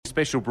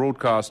special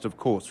broadcast, of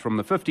course, from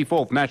the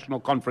 54th National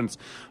Conference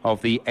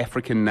of the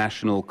African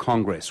National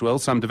Congress. Well,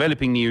 some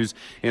developing news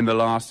in the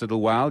last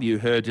little while. You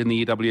heard in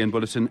the EWN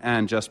Bulletin,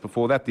 and just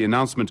before that, the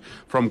announcement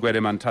from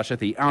Gwede Mantashe,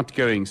 the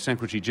outgoing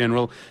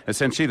Secretary-General.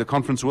 Essentially, the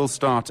conference will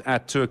start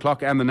at 2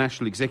 o'clock, and the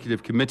National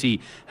Executive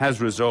Committee has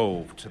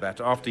resolved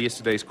that after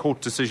yesterday's court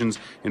decisions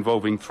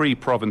involving 3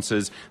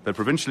 provinces, the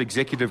provincial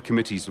executive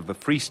committees of the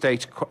Free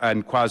State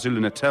and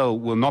KwaZulu-Natal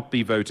will not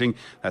be voting.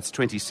 That's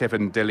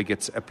 27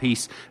 delegates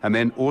apiece. And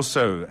then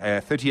also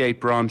 38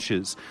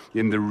 branches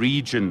in the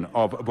region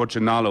of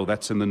Bojanalo,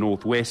 that's in the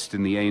northwest,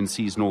 in the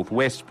ANC's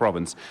northwest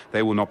province.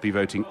 They will not be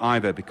voting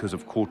either because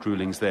of court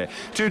rulings there.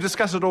 To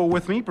discuss it all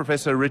with me,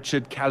 Professor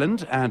Richard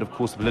Calland and, of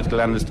course, the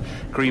political analyst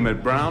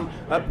Karima Brown.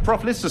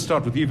 Prof, let's just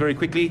start with you very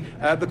quickly.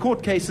 The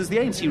court cases, the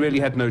ANC really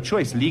had no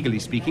choice, legally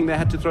speaking. They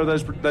had to throw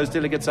those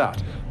delegates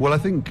out. Well, I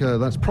think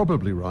that's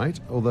probably right,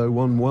 although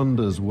one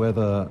wonders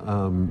whether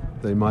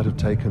they might have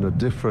taken a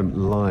different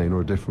line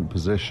or a different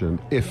position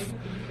if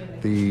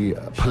the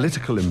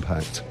political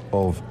impact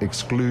of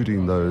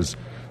excluding those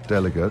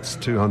delegates,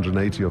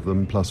 280 of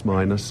them plus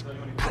minus,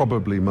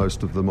 probably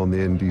most of them on the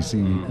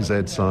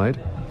NDC-Z side.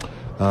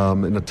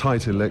 In a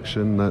tight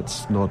election,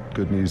 that's not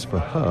good news for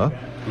her.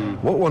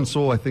 What one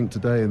saw, I think,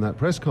 today in that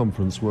press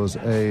conference was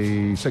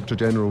a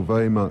Secretary-General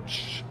very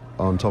much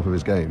on top of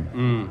his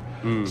game.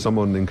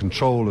 Someone in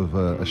control of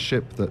a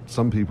ship that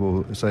some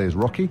people say is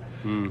rocky.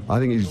 I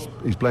think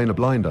he's playing a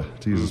blinder,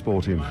 to use a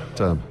sporting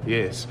term.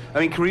 Yes. I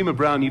mean, Karima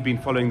Brown, you've been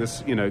following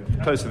this,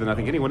 closer than I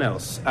think anyone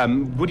else.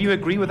 Would you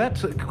agree with that?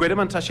 Gwede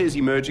Mantashe is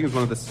emerging as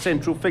one of the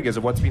central figures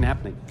of what's been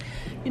happening.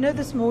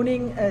 This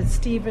morning,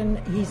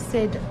 Stephen, he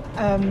said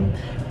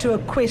to a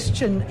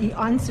question, he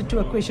answered to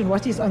a question,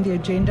 what is on the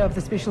agenda of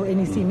the special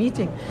NEC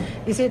meeting?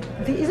 He said,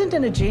 there isn't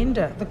an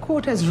agenda. The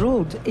court has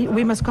ruled.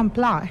 We must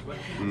comply.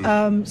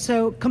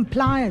 So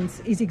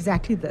compliance is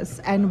exactly this.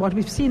 And what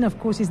we've seen, of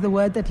course, is the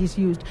word that he's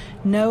used.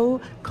 No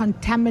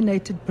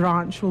contaminated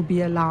branch will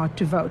be allowed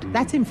to vote.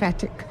 That's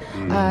emphatic.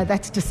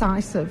 That's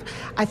decisive.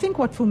 I think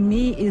what for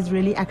me is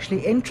really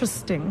actually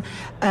interesting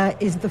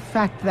is the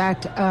fact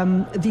that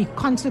the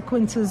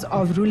consequences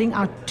of ruling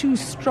out 2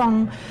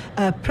 strong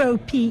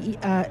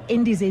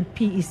pro-NDZ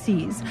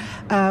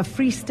PECs,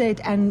 Free State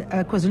and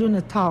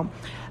KwaZulu-Natal.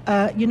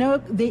 There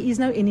is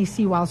no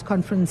NEC whilst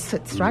conference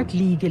sits, right,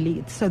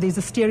 legally. So there's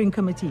a steering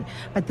committee.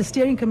 But the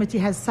steering committee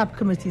has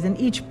subcommittees, and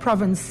each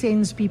province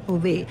sends people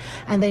there.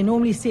 And they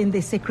normally send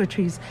their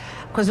secretaries.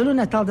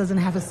 KwaZulu-Natal doesn't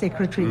have a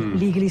secretary,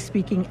 legally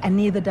speaking, and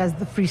neither does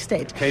the Free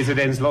State.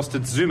 KZN's lost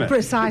its Zuma.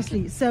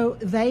 Precisely. So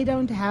they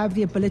don't have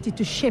the ability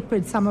to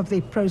shepherd some of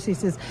their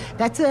processes.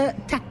 That's a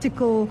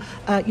tactical,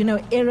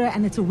 error,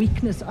 and it's a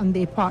weakness on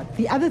their part.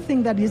 The other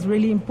thing that is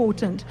really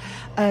important,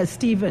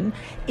 Stephen,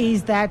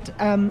 is that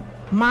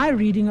my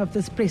reading of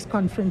this press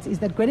conference is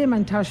that Gwede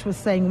Mantashe was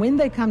saying when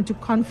they come to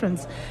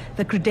conference,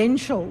 the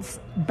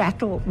credentials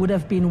battle would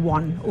have been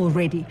won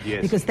already.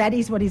 Yes. Because that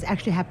is what is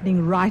actually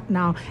happening right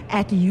now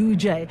at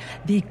UJ.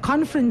 The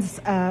conference,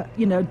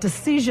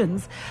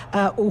 decisions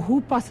or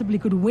who possibly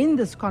could win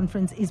this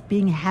conference is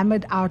being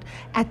hammered out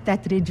at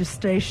that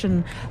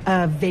registration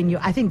venue.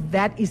 I think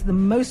that is the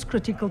most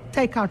critical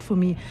takeout for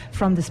me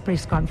from this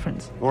press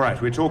conference. All right,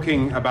 we're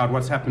talking about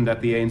what's happened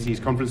at the ANC's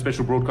conference,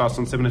 special broadcast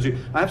on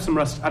 702. I have some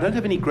rusk. I don't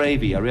have any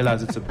gravy. I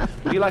realise it's a...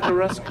 Would you like a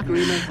rusk,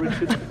 Karima,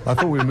 Richard? I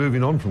thought we were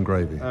moving on from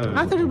gravy. Oh.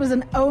 I thought it was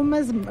an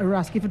Oma's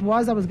rusk. If it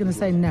was, I was going to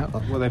say no.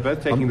 Well, they're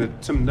both taking the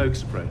Tim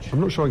Noakes approach.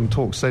 I'm not sure I can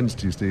talk sense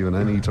to you, Stephen,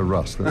 and eat a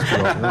rusk.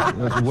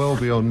 That's well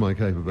beyond my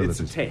capabilities.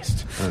 It's a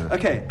test.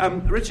 Okay,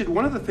 Richard,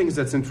 one of the things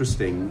that's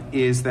interesting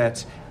is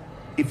that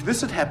if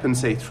this had happened,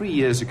 say, 3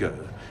 years ago,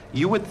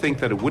 you would think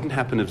that it wouldn't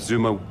happen if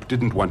Zuma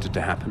didn't want it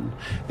to happen.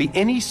 The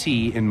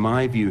NEC, in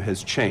my view,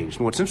 has changed.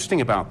 And what's interesting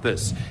about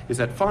this is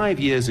that 5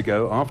 years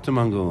ago, after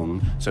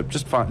Mangaung, so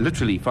just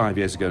literally 5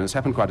 years ago, and it's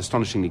happened quite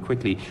astonishingly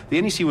quickly, the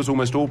NEC was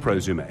almost all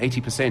pro-Zuma,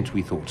 80%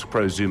 we thought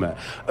pro-Zuma.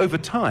 Over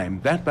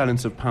time, that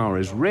balance of power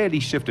has really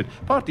shifted,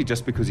 partly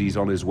just because he's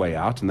on his way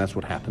out, and that's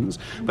what happens,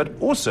 but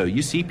also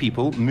you see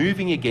people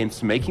moving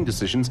against making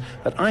decisions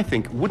that I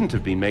think wouldn't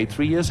have been made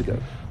 3 years ago.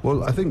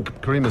 Well, I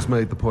think Karima's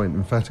made the point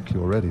emphatically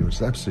already, which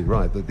is absolutely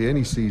right, that the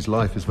NEC's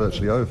life is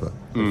virtually over.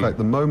 In fact,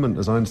 the moment,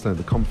 as I understand,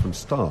 the conference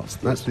starts,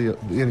 that's the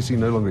NEC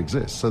no longer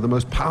exists. So the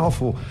most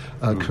powerful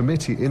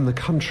committee in the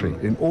country,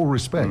 in all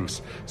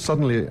respects,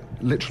 suddenly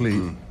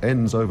literally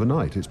ends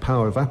overnight. Its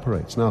power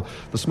evaporates. Now,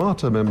 the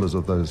smarter members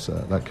of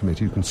that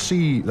committee who can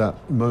see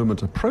that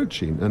moment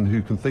approaching and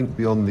who can think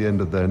beyond the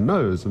end of their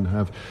nose and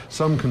have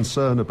some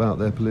concern about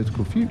their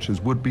political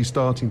futures would be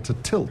starting to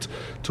tilt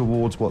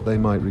towards what they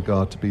might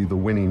regard to be the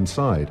winning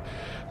side.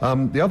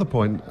 The other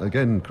point,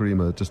 again,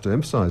 Karima, just to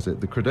emphasise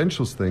it, the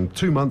credentials thing,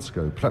 2 months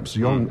ago, perhaps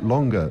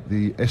longer,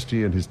 the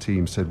SG and his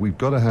team said we've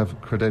got to have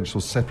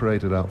credentials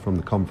separated out from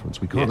the conference.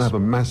 We can't have a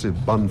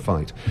massive bun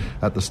fight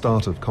at the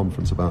start of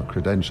conference about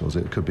credentials.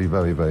 It could be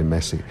very, very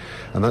messy.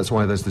 And that's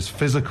why there's this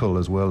physical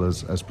as well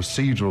as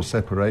procedural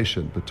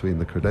separation between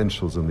the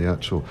credentials and the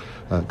actual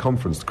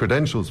conference. The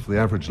credentials for the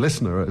average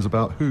listener is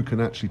about who can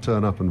actually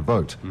turn up and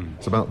vote.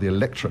 It's about the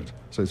electorate.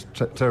 So it's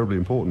terribly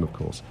important, of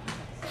course.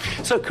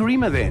 So,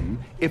 Karima, then,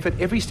 if at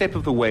every step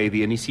of the way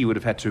the NEC would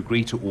have had to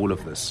agree to all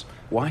of this,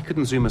 why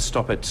couldn't Zuma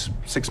stop it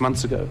 6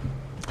 months ago?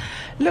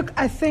 Look,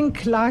 I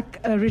think, like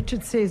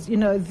Richard says,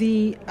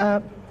 the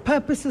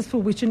purposes for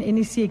which an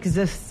NEC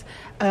exists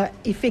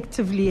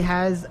effectively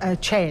has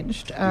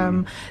changed.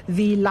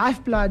 The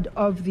lifeblood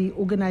of the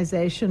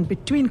organization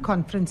between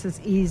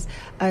conferences is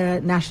a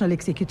National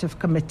Executive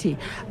Committee.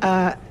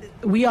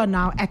 We are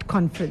now at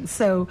conference.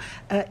 So,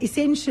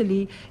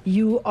 essentially,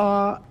 you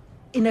are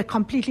in a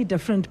completely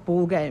different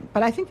ballgame.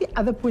 But I think the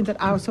other point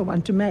that I also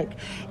want to make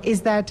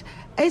is that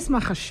Esma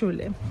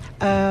Khashule,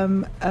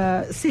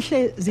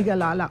 Sihle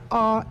Zigalala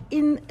are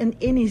in an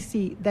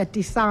NEC that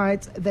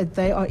decides that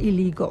they are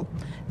illegal.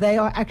 They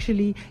are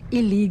actually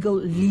illegal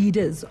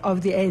leaders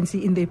of the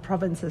ANC in their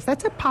provinces.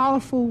 That's a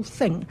powerful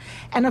thing.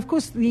 And of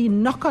course, the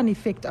knock-on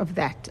effect of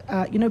that,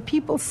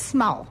 people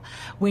smell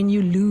when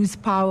you lose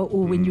power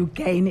or when you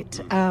gain it.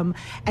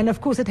 And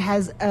of course, it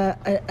has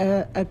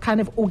a kind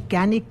of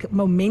organic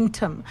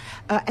momentum.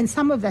 And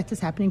some of that is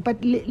happening.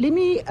 But let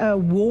me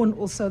warn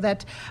also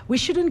that we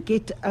shouldn't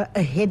get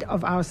ahead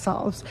of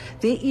ourselves.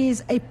 There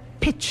is a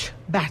pitch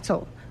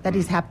battle that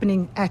is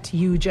happening at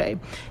UJ.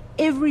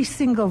 Every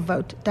single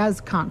vote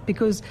does count,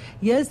 because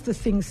here's the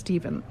thing,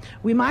 Stephen.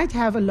 We might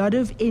have a lot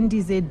of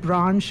NDZ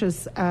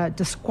branches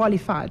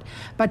disqualified,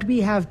 but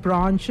we have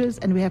branches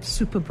and we have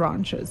super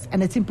branches.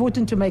 And it's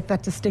important to make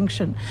that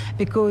distinction,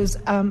 because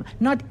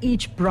not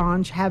each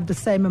branch have the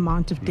same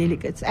amount of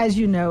delegates. As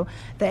you know,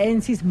 the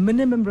ANC's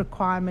minimum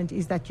requirement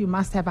is that you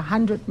must have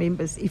 100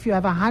 members. If you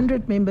have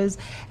 100 members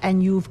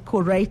and you've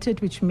corated,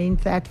 which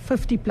means that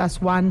 50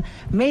 plus 1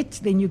 met,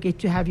 then you get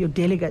to have your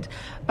delegate.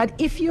 But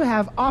if you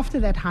have, after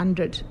that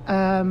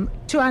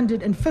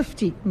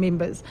 250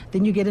 members,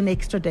 then you get an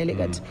extra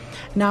delegate.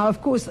 Now,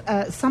 of course,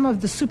 some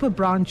of the super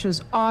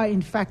branches are,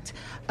 in fact,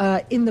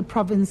 in the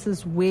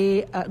provinces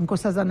where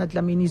Nkosazana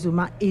Dlamini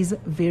Zuma is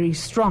very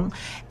strong.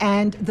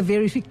 And the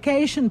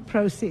verification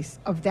process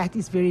of that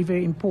is very,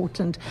 very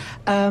important.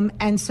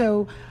 And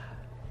so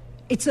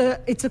it's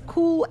a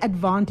cool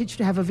advantage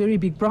to have a very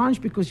big branch,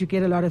 because you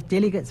get a lot of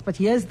delegates. But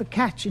here's the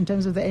catch in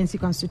terms of the ANC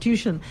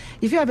constitution.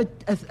 If you have a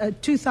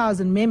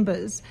 2,000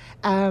 members,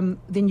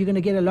 then you're going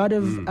to get a lot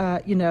of,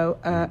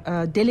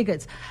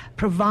 delegates,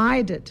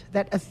 provided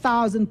that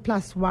 1,000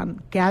 plus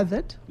 1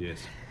 gathered,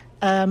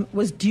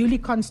 was duly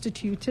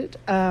constituted,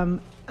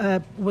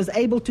 was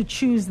able to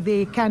choose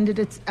their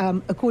candidates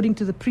according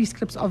to the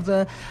prescripts of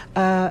the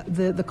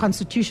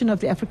Constitution of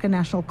the African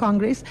National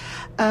Congress,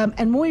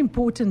 and more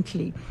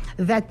importantly,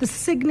 that the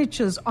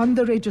signatures on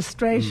the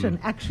registration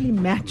actually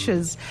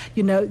matches,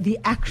 the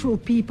actual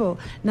people.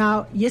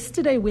 Now,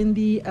 yesterday when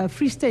the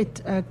Free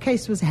State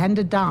case was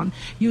handed down,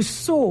 you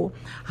saw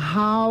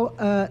how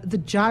the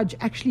judge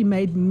actually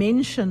made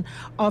mention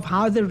of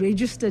how the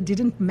register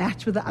didn't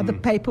match with the other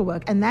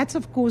paperwork, and that's,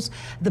 of course,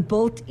 the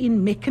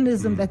built-in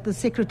mechanism that the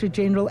Secretary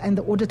General and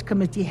the Audit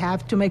Committee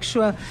have to make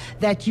sure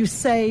that you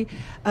say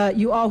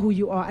you are who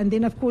you are. And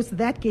then, of course,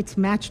 that gets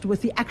matched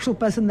with the actual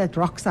person that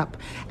rocks up.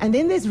 And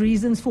then there's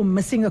reasons for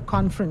missing a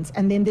conference,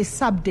 and then there's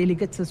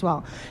sub-delegates as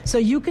well. So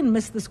you can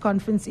miss this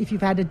conference if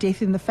you've had a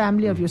death in the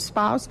family of your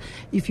spouse,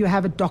 if you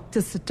have a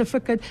doctor's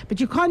certificate, but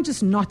you can't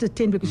just not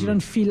attend because you don't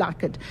feel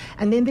like it.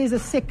 And then there's a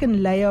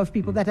second layer of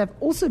people that have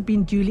also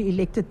been duly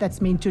elected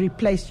that's meant to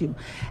replace you.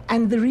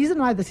 And the reason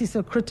why this is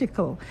so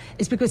critical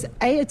is because,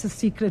 A, it's a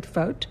secret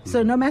vote.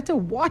 So no matter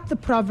what the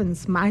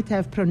province might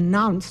have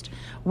pronounced,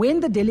 when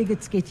the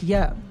delegates get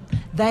here,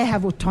 they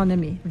have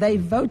autonomy. They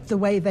vote the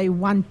way they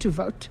want to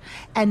vote,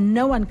 and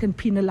no one can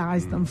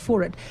penalize them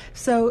for it.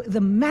 So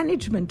the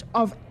management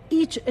of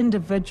each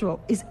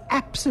individual is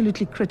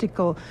absolutely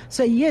critical.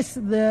 So yes,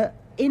 the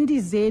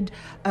NDZ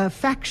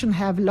faction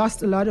have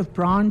lost a lot of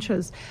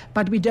branches,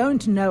 but we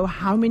don't know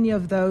how many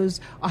of those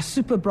are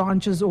super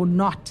branches or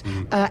not.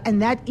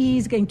 And that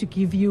is going to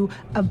give you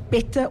a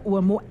better or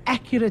a more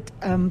accurate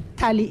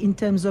tally in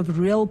terms of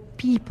real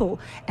people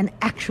and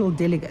actual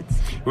delegates.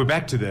 We're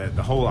back to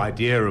the whole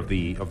idea of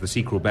the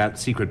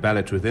secret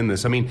ballot within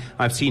this. I mean,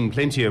 I've seen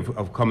plenty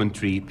of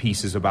commentary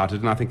pieces about it,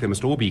 and I think they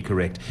must all be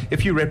correct.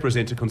 If you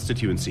represent a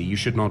constituency, you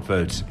should not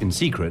vote in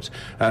secret.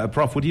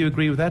 Prof, would you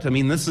agree with that? I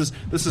mean, this is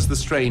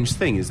the strange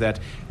thing, is that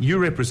you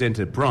represent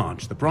a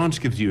branch. The branch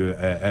gives you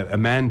a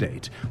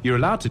mandate. You're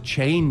allowed to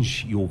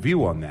change your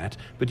view on that,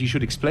 but you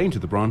should explain to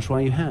the branch why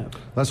you have.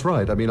 That's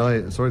right. I mean,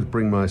 sorry to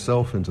bring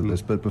myself into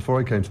this, but before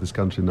I came to this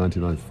country in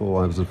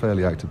 1994, I was a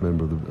fairly active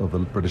member of the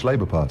British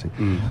Labour Party,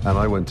 and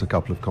I went to a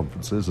couple of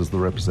conferences as the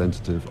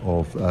representative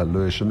of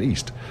Lewisham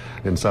East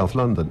in South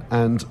London,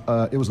 and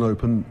it was an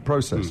open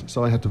process.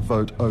 So I had to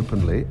vote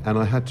openly, and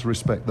I had to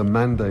respect the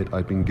mandate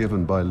I'd been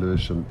given by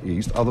Lewisham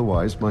East.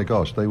 Otherwise, my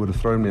gosh, they would have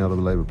thrown me out of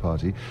the Labour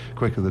Party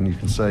quicker than you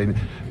can say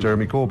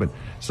Jeremy Corbyn.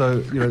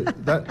 So,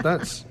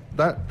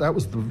 that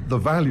was the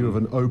value of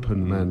an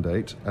open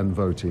mandate and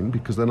voting,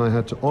 because then I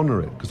had to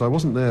honour it, because I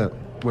wasn't there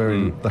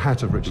wearing the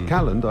hat of Richard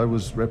Calland. I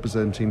was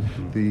representing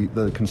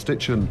the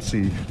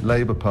constituency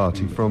Labour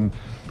Party from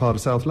part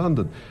of South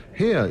London.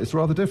 Here, it's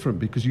rather different,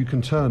 because you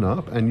can turn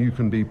up and you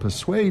can be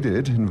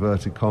persuaded,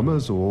 inverted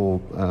commas, or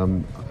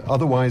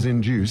otherwise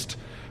induced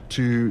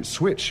to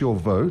switch your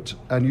vote,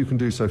 and you can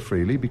do so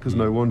freely because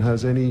no one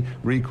has any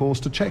recourse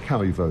to check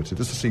how you voted.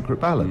 It's a secret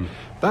ballot.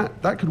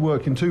 That could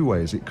work in two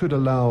ways. It could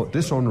allow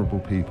dishonourable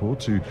people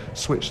to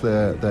switch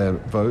their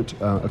vote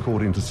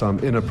according to some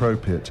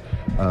inappropriate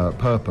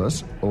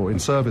purpose, or in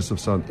service of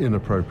some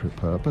inappropriate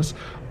purpose,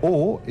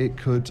 or it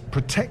could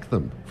protect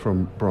them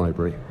from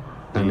bribery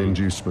and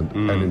inducement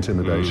and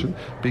intimidation,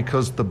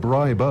 because the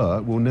briber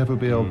will never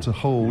be able to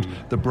hold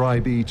the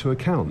bribee to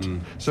account.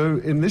 So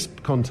in this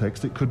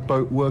context, it could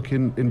work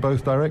in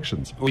both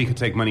directions. Or you could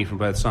take money from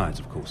both sides,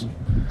 of course.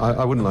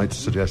 I wouldn't like to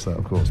suggest that,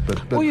 of course.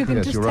 But or you can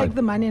yes, just take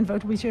the money and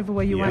vote whichever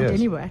way you want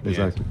anyway.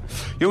 Exactly.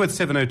 You're with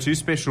 702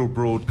 Special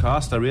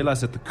Broadcast. I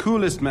realise that the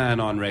coolest man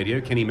on radio,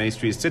 Kenny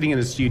Maestri, is sitting in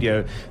his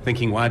studio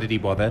thinking, why did he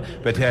bother?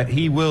 But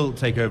he will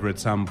take over at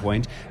some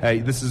point.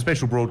 This is a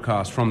special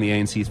broadcast from the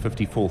ANC's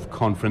 54th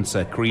conference.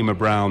 Karima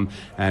Brown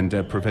and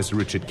Professor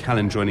Richard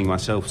Calland joining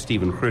myself,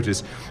 Stephen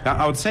Grootes.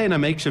 I would say in a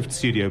makeshift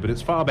studio, but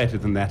it's far better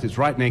than that. It's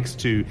right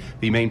next to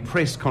the main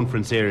press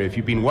conference area. If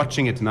you've been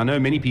watching it, and I know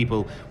many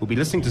people will be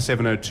listening to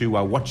 702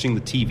 while watching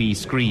the TV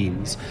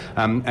screens,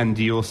 and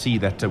you'll see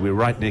that we're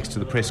right next to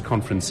the press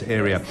conference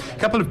area. A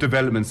couple of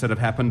developments that have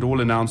happened,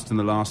 all announced in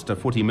the last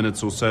 40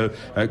 minutes or so.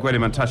 Gwede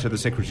Mantashe, the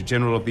Secretary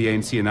General of the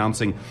ANC,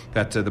 announcing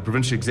that the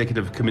provincial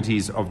executive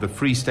committees of the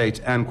Free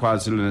State and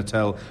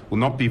KwaZulu-Natal will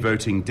not be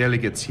voting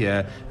delegates here,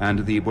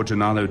 and the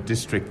Bojanalo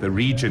district, the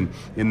region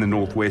in the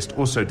northwest,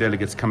 also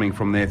delegates coming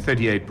from there.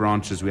 38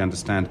 branches, we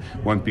understand,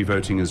 won't be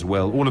voting as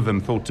well. All of them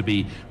thought to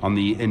be on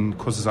the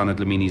Nkosazana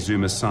Dlamini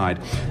Zuma side.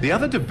 The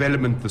other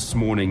development this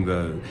morning,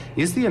 though,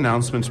 is the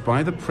announcement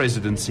by the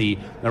presidency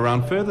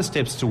around further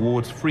steps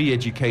towards free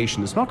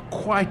education. It's not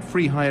quite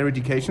free higher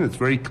education, it's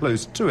very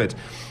close to it.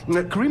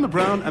 Karima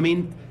Brown,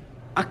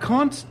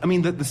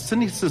 the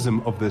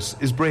cynicism of this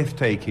is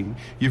breathtaking.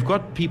 You've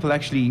got people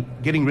actually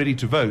getting ready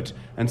to vote,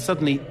 and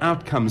suddenly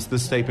out comes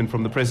this statement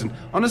from the president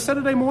on a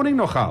Saturday morning,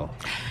 Nochal.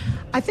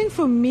 I think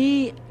for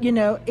me,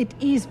 it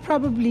is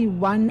probably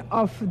one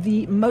of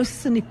the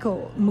most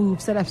cynical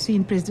moves that I've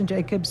seen President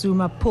Jacob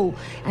Zuma pull,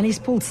 and he's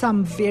pulled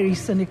some very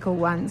cynical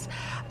ones.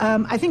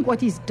 I think what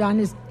he's done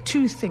is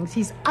two things.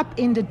 He's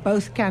upended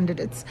both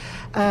candidates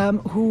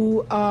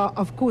who are,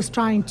 of course,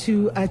 trying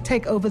to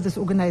take over this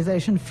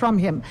organization from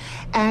him.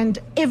 And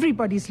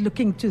everybody's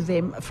looking to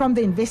them, from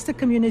the investor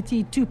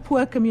community to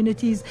poor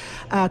communities,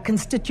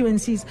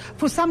 constituencies,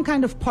 for some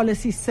kind of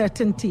policy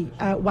certainty,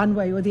 one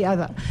way or the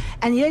other.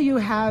 And here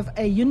you have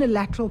a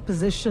unilateral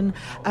position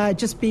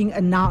just being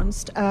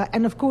announced.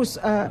 And, of course,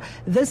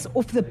 this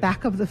off the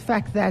back of the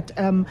fact that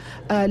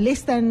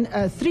less than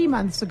 3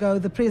 months ago,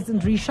 the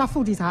president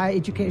reshuffled his higher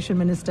education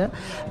minister.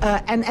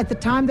 And at the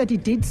time that he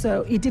did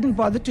so, he didn't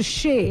bother to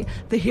share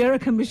the HERA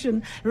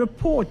Commission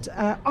report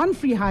on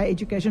free higher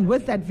education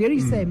with that very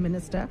same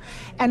minister.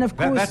 And of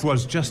course, that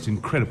was just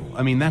incredible.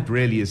 I mean, that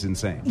really is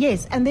insane.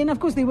 Yes, and then of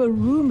course there were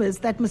rumors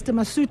that Mr.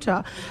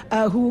 Masuta,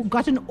 who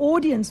got an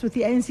audience with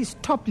the ANC's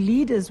top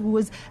leaders, who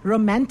was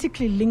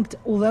romantically linked,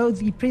 although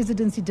the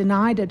presidency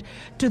denied it,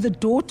 to the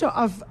daughter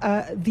of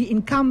the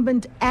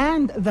incumbent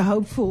and the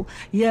hopeful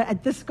here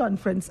at this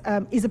conference,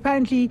 is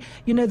apparently,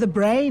 the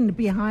brain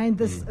behind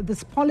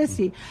this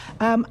policy.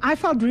 I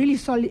felt really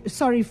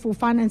sorry for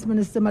Finance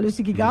Minister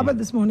Malusi Gigaba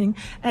this morning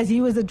as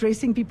he was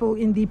addressing people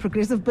in the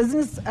Progressive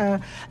Business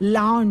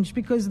Lounge,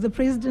 because the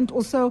president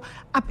also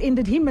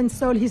upended him and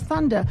stole his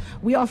thunder.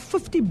 We are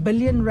 50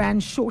 billion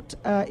rand short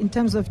in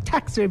terms of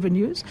tax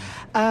revenues.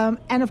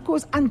 And of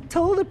course,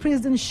 until the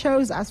president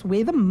shows us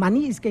where the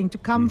money is going to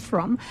come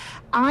from,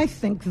 I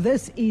think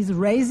this is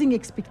raising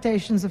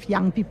expectations of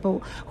young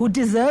people who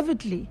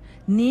deservedly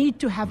need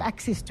to have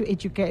access to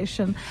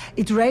education.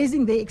 It's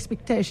raising their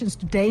expectations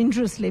to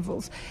dangerous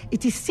levels.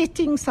 It is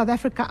setting South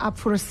Africa up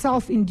for a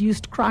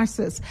self-induced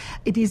crisis.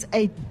 It is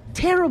a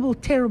terrible,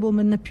 terrible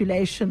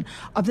manipulation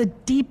of the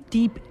deep,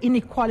 deep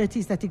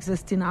inequalities that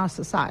exist in our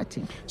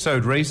society. So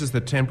it raises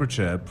the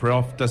temperature.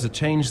 Prof, does it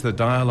change the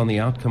dial on the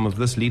outcome of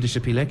this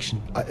leadership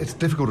election? It's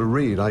difficult to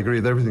read. I agree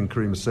with everything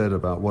Karima said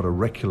about what a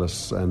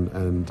reckless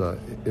and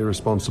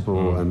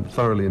irresponsible and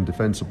thoroughly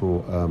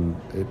indefensible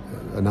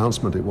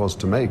announcement it was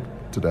to make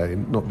today,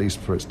 not least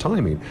for its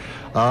timing.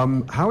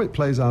 How it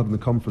plays out in the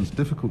conference,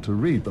 difficult to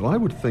read, but I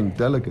would think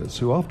delegates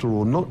who, after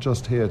all, not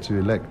just here to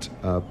elect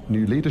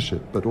new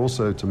leadership, but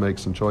also to make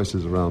some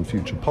choices around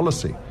future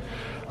policy,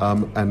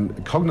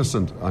 and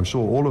cognizant, I'm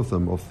sure all of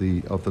them, of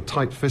the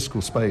tight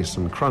fiscal space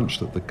and crunch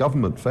that the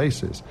government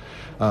faces,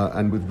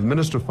 and with the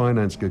Minister of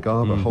Finance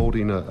Gagaba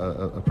holding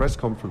a press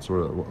conference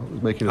or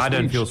making a speech. I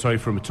don't feel sorry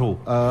for him at all.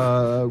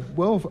 I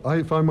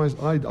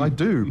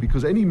do,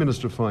 because any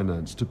Minister of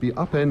Finance to be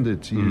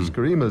upended, to use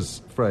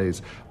Karima's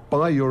phrase,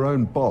 by your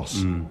own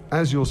boss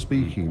as you're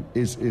speaking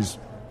is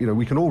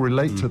we can all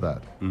relate to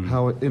that,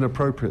 how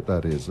inappropriate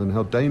that is and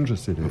how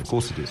dangerous it is. Of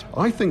course it is.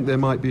 I think there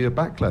might be a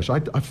backlash. I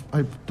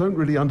don't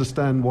really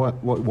understand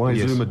why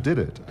Zuma did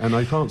it, and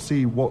I can't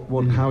see what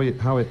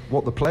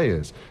the play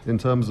is in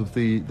terms of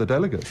the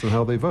delegates and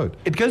how they vote.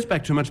 It goes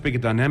back to a much bigger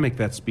dynamic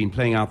that's been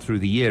playing out through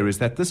the year, is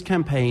that this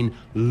campaign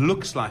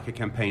looks like a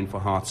campaign for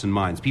hearts and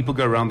minds. People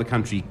go around the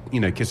country,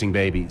 kissing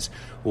babies,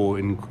 or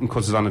in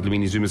Nkosazana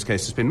Dlamini Zuma's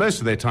case, spend most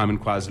of their time in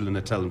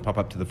KwaZulu-Natal and pop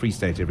up to the Free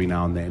State every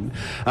now and then.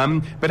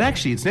 But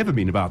actually, it's never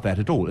been about that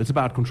at all. It's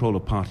about control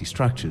of party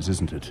structures,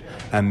 isn't it?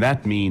 And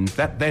that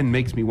then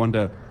makes me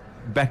wonder,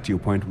 back to your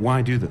point,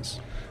 why do this?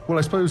 Well,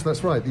 I suppose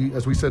that's right.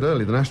 As we said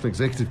earlier, the National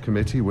Executive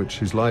Committee,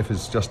 whose life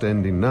is just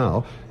ending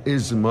now,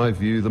 is, in my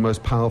view, the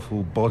most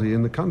powerful body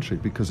in the country,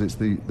 because it's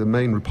the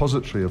main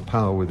repository of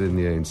power within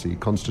the ANC,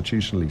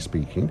 constitutionally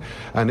speaking,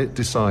 and it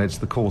decides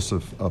the course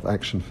of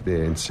action for the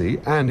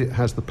ANC, and it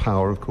has the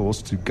power, of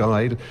course, to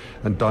guide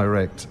and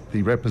direct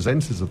the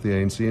representatives of the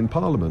ANC in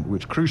Parliament,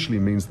 which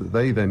crucially means that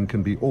they then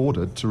can be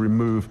ordered to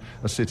remove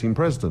a sitting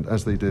president,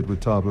 as they did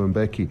with Thabo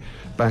Mbeki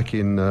back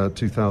in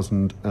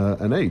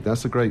 2008.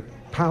 That's a great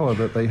power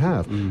that they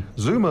have.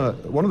 Zuma,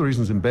 one of the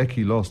reasons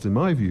Mbeki lost, in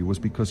my view, was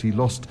because he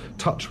lost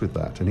touch with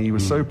that, and he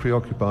was so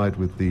preoccupied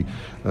with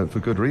for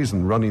good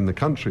reason, running the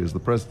country as the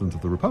President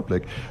of the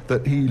Republic,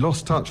 that he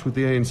lost touch with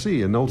the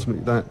ANC, and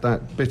ultimately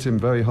that bit him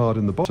very hard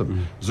in the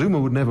bottom. Zuma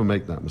would never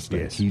make that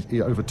mistake. Yes.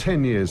 He over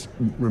 10 years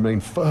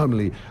remained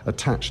firmly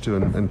attached to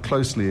and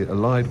closely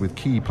allied with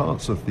key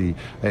parts of the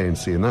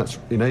ANC, and that's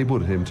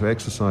enabled him to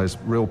exercise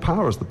real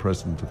power as the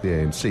President of the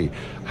ANC.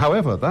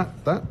 However,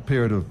 that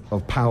period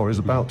of power is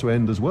about to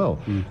end as well.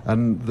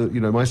 And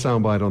my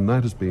soundbite on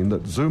that has been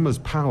that Zuma's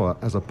power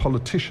as a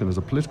politician, as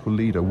a political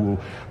leader, will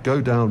go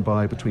down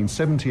by between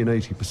 70 and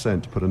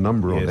 80%, to put a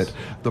number on it,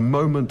 the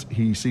moment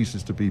he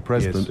ceases to be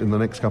president in the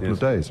next couple of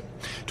days.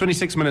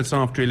 26 minutes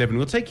after 11.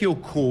 We'll take your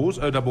calls.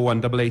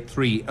 011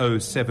 883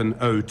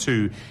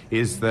 0702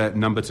 is the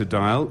number to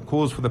dial.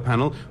 Calls for the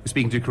panel. We're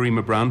speaking to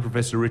Karima Brown,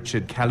 Professor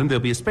Richard Calland.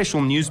 There'll be a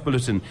special news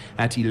bulletin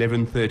at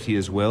 11:30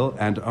 as well.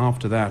 And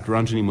after that,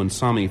 Ranjani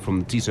Munsami from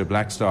the Tiso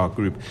Black Star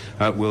Group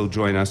will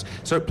join us.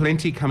 So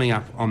plenty coming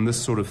up on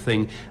this sort of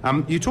thing.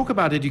 You talk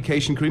about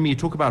education, Karima, you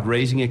talk about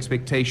raising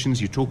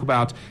expectations, you talk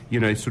about,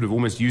 sort of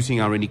almost using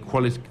our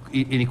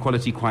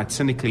inequality quite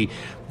cynically.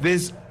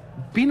 There's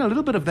been a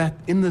little bit of that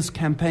in this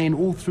campaign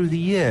all through the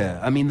year.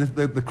 I mean,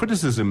 the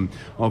criticism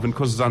of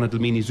Nkosazana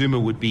Dlamini Zuma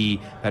would be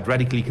that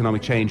radical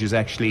economic change is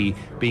actually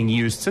being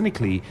used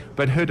cynically,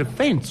 but her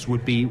defense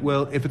would be,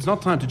 well, if it's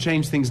not time to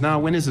change things now,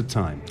 when is it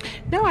time?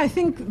 No, I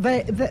think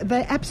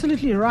they're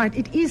absolutely right.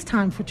 It is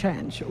time for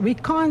change. We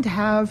can't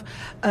have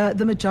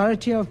the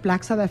majority of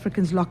black South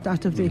Africans locked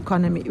out of the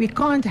economy. We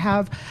can't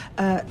have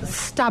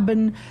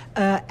stubborn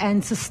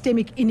and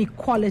systemic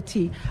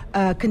inequality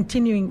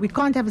continuing. We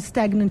can't have a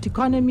stagnant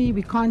economy.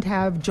 We can't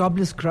have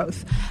jobless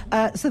growth.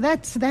 So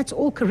that's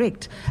all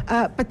correct.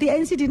 But the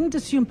ANC didn't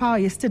assume power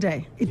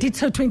yesterday. It did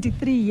so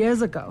 23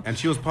 years ago. And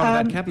she was part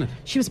of that cabinet.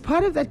 She was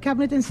part of that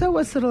cabinet, and so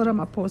was Cyril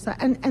Ramaphosa.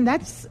 And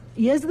that's,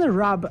 here's the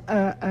rub,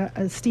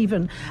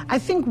 Stephen. I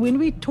think when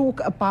we talk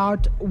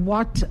about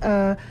what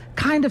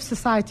kind of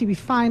society we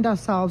find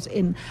ourselves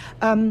in,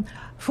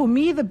 for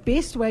me, the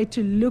best way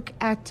to look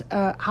at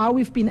how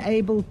we've been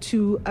able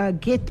to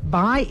get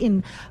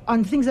buy-in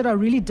on things that are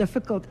really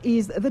difficult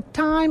is the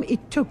time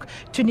it took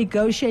to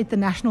negotiate the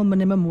national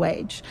minimum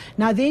wage.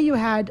 Now, there you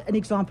had an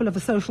example of a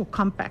social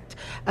compact.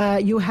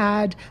 You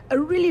had a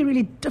really,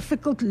 really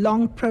difficult,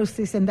 long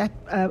process, and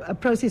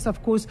that process,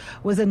 of course,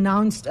 was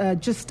announced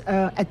just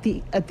at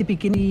the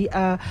beginning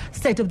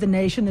State of the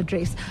Nation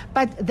address.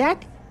 But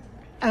that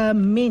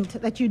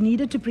meant that you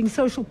needed to bring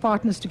social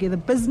partners together,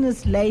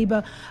 business,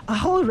 labor, a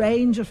whole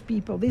range of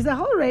people. There's a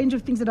whole range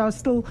of things that are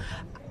still,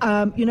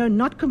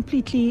 not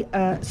completely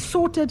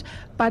sorted,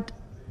 but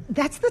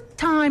that's the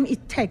time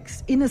it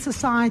takes in a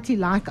society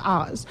like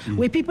ours,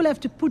 where people have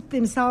to put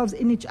themselves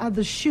in each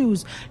other's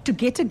shoes to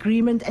get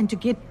agreement and to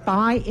get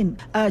buy-in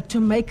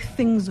to make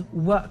things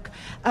work.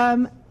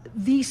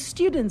 the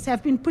students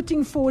have been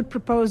putting forward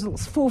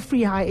proposals for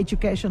free higher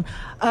education.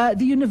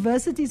 The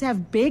universities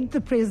have begged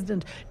the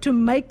president to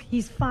make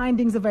his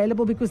findings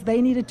available because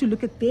they needed to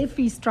look at their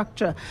fee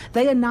structure.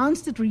 They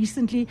announced it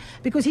recently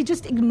because he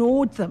just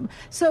ignored them.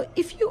 So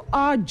if you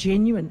are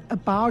genuine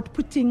about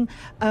putting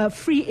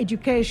free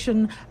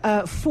education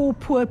for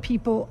poor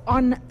people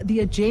on the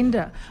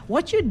agenda,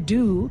 what you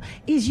do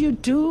is you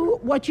do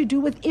what you do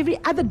with every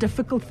other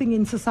difficult thing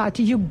in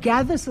society. You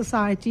gather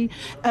society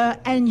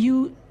and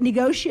you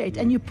negotiate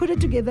and you put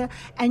it together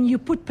and you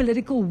put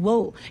political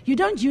will. You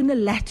don't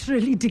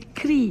unilaterally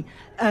decree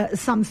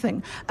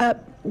something.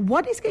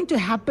 What is going to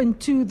happen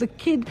to the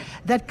kid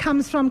that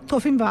comes from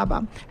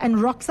Tofimvaba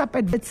and rocks up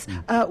at Wits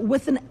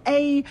with an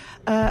A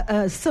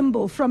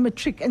symbol from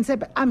matric and say,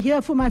 I'm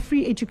here for my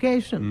free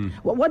education?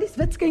 What is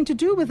Wits going to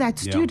do with that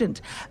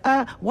student?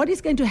 What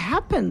is going to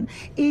happen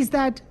is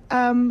that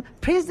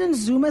President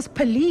Zuma's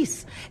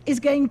police is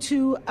going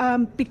to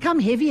become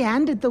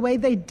heavy-handed the way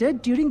they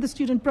did during the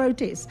student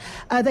protests.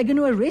 They're going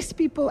to arrest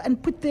people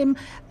and put them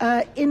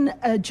in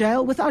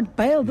jail without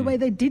bail the way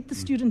they did the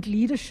student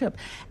leadership.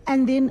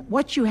 And then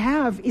what you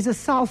have is a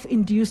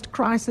self-induced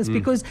crisis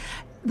because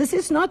this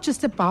is not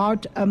just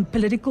about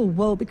political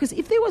will, because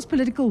if there was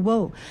political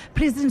will,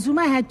 President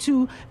Zuma had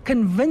to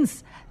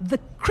convince the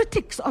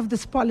critics of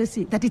this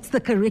policy that it's the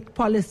correct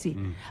policy.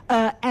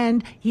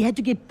 And he had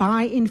to get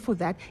buy-in for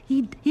that.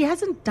 He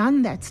hasn't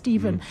done that,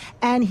 Stephen.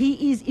 And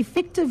he is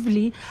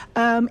effectively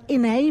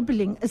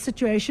enabling a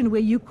situation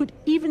where you could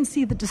even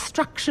see the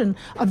destruction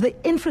of the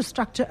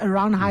infrastructure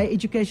around higher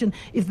education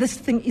if this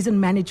thing isn't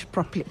managed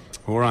properly.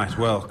 All right,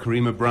 well,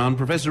 Karima Brown.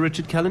 Professor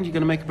Richard Calland, you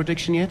going to make a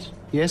prediction yet?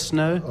 Yes,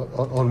 no?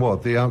 On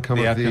what? The outcome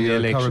of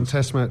the current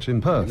test match in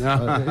Perth?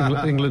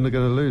 England are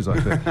going to lose, I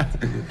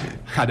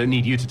think. I don't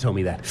need you to tell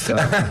me that.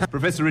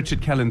 Professor Richard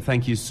Calland,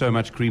 thank you so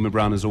much. Karima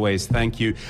Brown, as always, thank you.